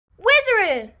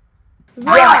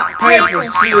Rock, paper,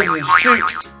 scissors,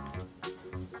 shoot.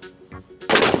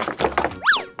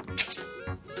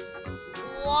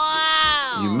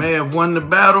 Wow! You may have won the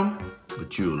battle,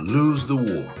 but you'll lose the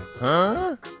war.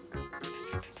 Huh?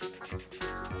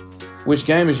 Which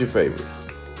game is your favorite?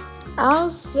 I'll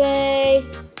say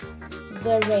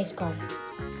the race car.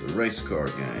 The race car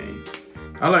game.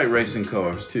 I like racing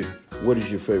cars too. What is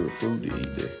your favorite food to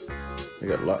eat there? They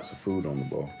got lots of food on the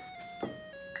ball.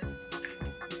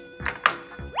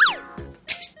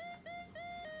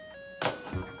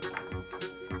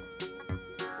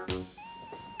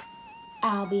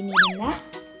 I'll be needing that.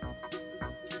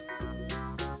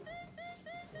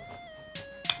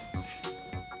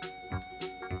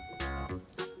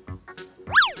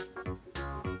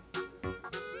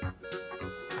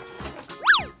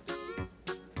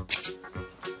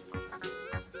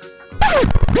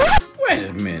 Wait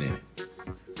a minute.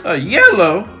 A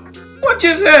yellow? What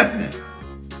just happened?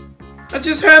 I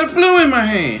just had a blue in my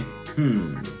hand.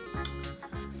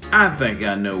 I think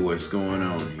I know what's going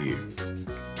on here.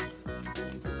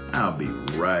 I'll be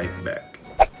right back.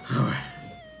 Alright.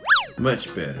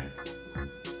 Much better.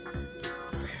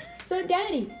 So,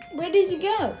 Daddy, where did you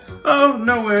go? Oh,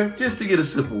 nowhere. Just to get a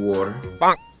sip of water.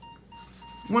 Bonk.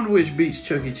 Wonder which beach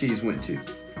Chuck E. Cheese went to.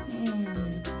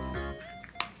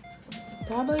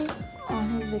 Probably on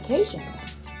his vacation.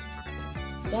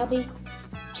 That'll be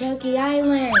Chucky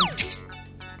Island.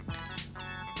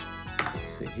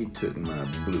 See, he took my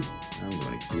blue. I'm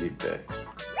gonna get it back.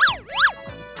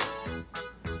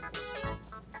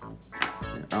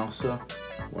 And also,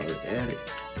 while we're at it,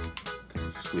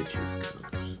 switch his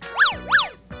colors.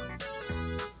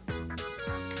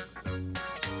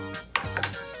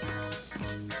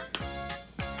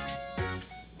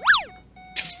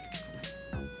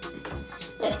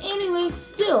 But anyway,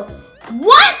 still,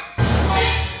 what?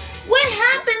 What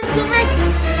happened to my...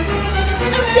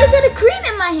 I just had a green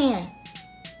in my hand.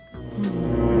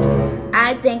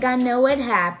 I think I know what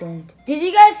happened. Did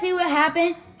you guys see what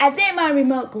happened? I think my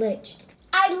remote glitched.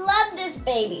 I love this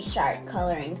baby shark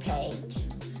coloring page.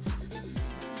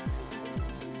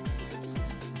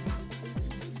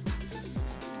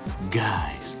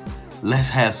 Guys, let's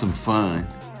have some fun.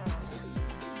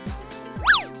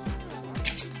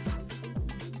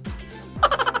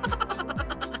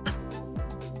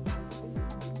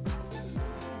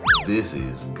 This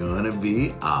is gonna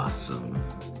be awesome.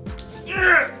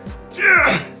 Yeah!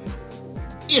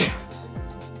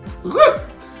 Woo!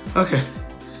 Okay,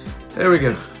 there we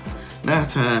go. Now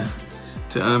time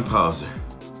to unpause her.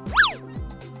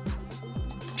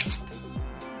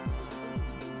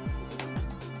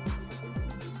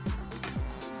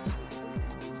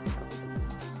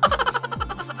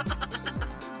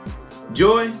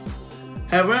 Joy,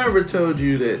 have I ever told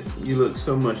you that you look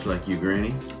so much like your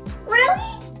granny?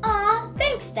 Really? Aw,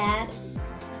 thanks, Dad.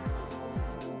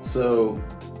 So,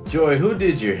 Joy, who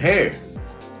did your hair?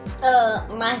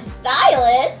 My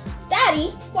stylist?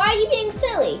 Daddy, why are you being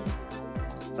silly?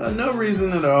 No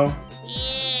reason at all.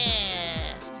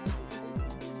 Yeah!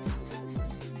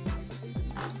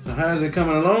 So how's it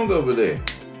coming along over there?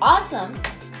 Awesome.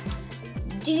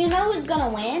 Do you know who's gonna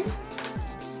win?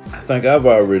 I think I've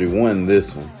already won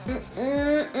this one.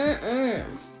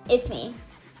 It's me.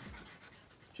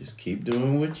 Just keep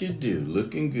doing what you do,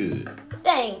 looking good.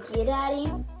 Thank you,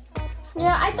 Daddy.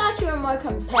 Yeah, I thought you were more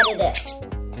competitive.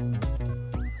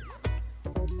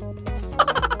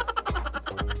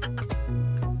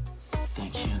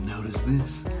 Think she'll notice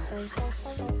this?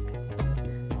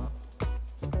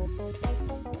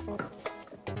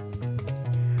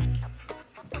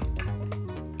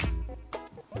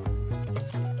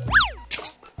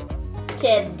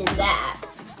 Tib did that.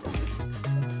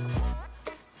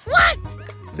 What?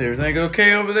 Is everything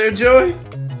okay over there, Joy?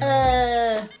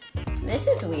 This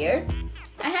is weird.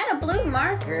 I had a blue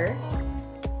marker,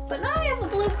 but now I have a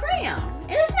blue crayon.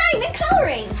 And it's not even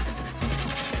coloring.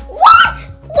 What?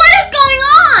 What is going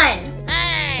on?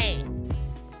 Hey!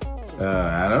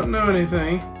 I don't know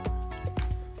anything.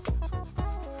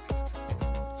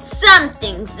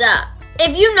 Something's up.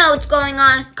 If you know what's going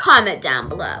on, comment down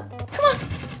below. Come on.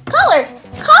 Color!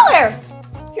 Color!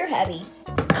 You're heavy.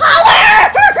 Color!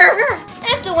 I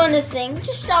have to win this thing.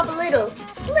 Just stop a little.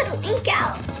 Ink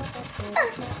out.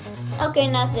 Okay,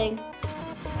 nothing.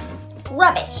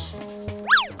 Rubbish.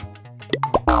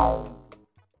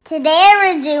 Today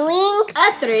we're doing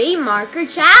A 3-marker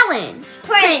challenge.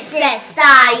 Princess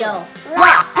style.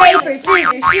 Rock, paper,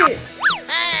 scissors, shoot.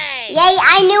 Hey! Yay,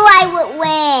 I knew I would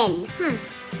win.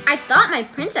 I thought my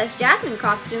Princess Jasmine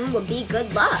costume would be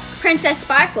good luck. Princess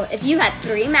Sparkle, if you had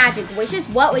 3 magic wishes,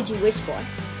 what would you wish for?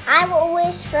 I will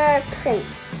wish for a prince.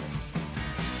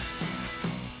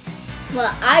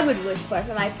 What I would wish for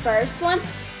my first one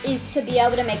is to be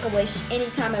able to make a wish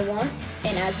anytime I want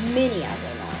and as many as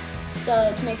I want.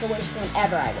 So to make a wish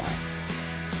whenever I want.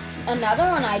 Another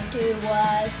one I'd do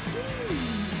was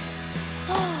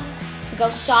to go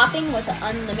shopping with an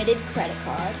unlimited credit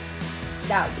card.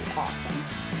 That would be awesome.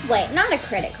 Wait, not a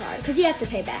credit card, because you have to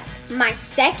pay back. My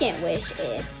second wish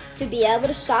is to be able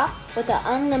to shop with an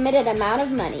unlimited amount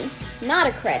of money, not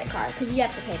a credit card, because you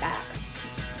have to pay back.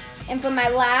 And for my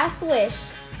last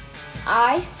wish,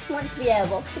 I want to be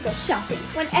able to go shopping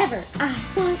whenever I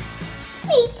want.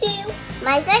 Me too.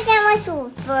 My second wish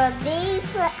was for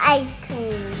ice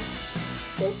cream.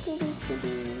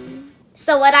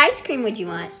 So what ice cream would you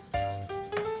want?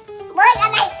 Look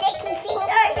at my sticky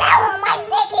fingers. I want my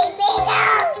sticky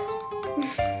fingers.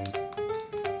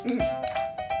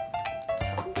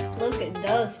 Look at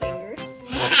those fingers.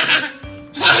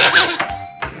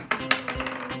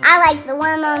 I like the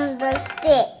one on the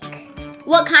stick.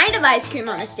 What kind of ice cream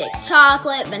on a stick?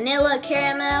 Chocolate, vanilla,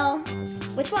 caramel?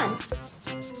 Which one?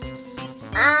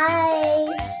 I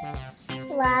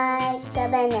like the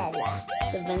vanilla.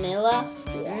 The vanilla?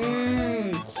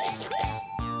 Mmm.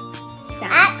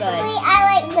 Sounds Actually, good. I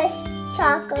like the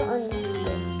chocolate on the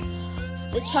stick.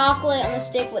 The chocolate on the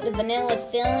stick with the vanilla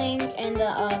filling and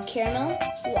the caramel?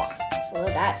 Yeah. Well,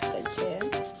 that's good too.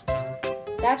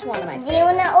 That's one of my Do you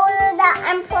want to order that?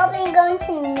 I'm probably going to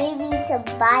the movie to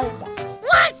buy that.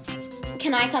 What?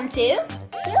 Can I come too?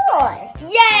 Sure.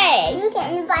 Yay! You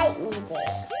can invite me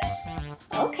there.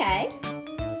 Okay.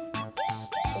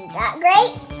 Is that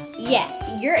great? Yes,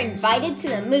 you're invited to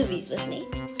the movies with me.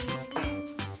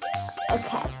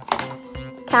 Okay.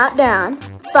 Countdown.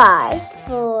 5,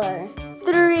 4,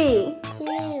 3, 2.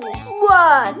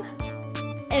 1.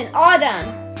 And all done.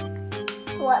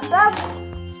 What bubble?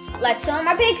 Let's show them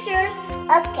our pictures.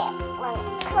 Okay. Let me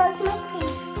close my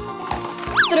face.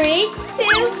 3,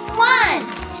 2, 1.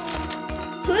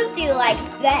 Whose do you like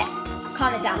best?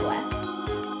 Comment down below.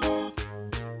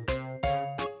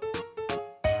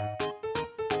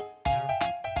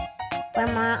 For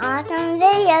more awesome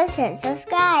videos, hit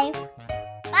subscribe.